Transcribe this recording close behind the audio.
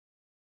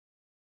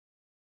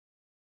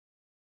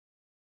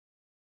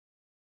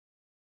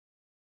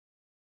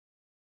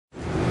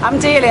I'm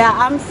Delia.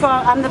 I'm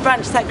the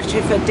branch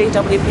secretary for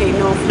DWP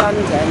North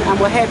London, and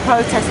we're here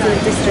protesting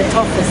the district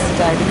office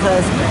today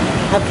because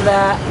of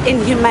the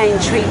inhumane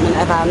treatment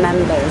of our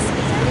members.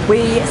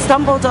 We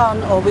stumbled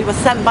on, or we were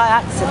sent by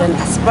accident,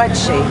 a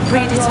spreadsheet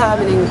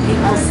predetermining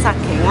people's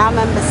sacking, our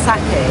members'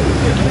 sacking,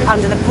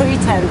 under the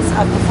pretense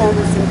of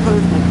performance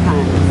improvement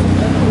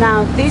plans.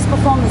 Now, these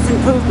performance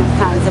improvement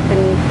plans have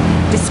been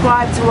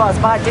described to us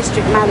by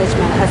district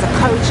management as a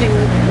coaching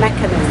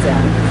mechanism,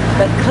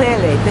 but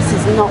clearly this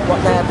is not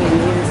what they're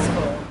being used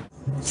for.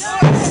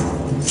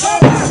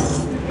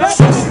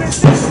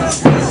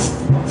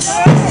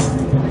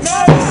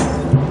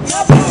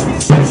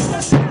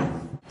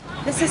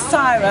 This is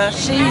Syra.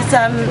 She's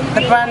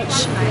the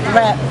branch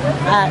rep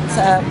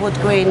at Wood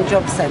Green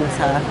Job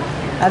Centre,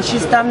 and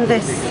she's done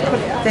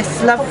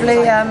this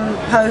lovely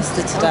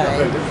poster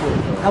today.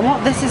 And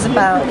what this is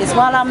about is,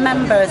 while our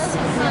members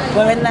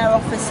were in their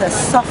offices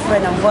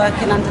suffering and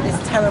working under this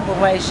terrible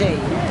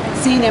regime,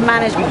 senior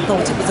management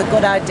thought it was a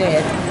good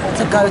idea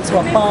to go to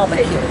a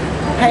barbecue,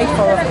 paid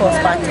for of course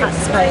by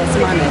taxpayers'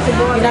 money.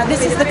 You know,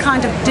 this is the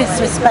kind of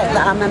disrespect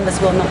that our members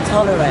will not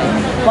tolerate.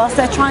 Whilst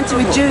they're trying to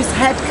reduce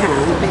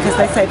headcount because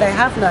they say they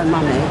have no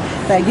money,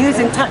 they're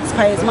using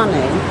taxpayers'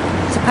 money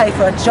to pay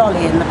for a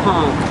jolly in the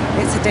park.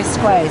 It's a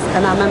disgrace,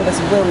 and our members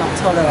will not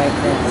tolerate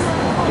this.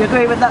 Do you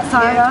agree with that,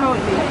 Syra?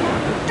 Yeah, totally.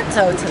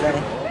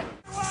 Totally.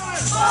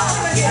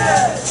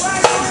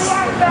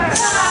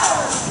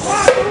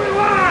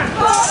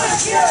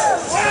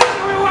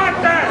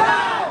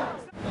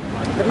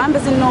 The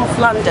members in North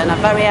London are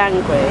very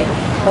angry,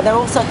 but they're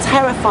also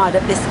terrified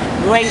of this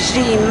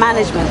regime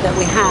management that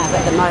we have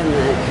at the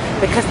moment,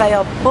 because they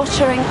are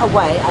butchering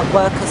away at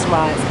workers'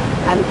 rights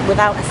and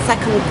without a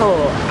second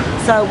thought.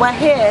 So we're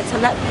here to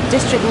let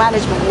district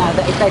management know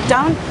that if they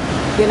don't,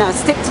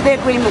 stick to the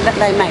agreement that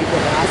they made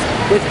with us,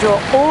 withdraw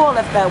all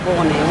of their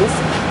warnings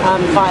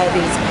via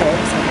these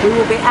PIPs, we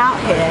will be out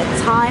here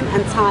time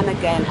and time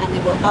again, and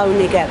it will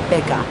only get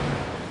bigger.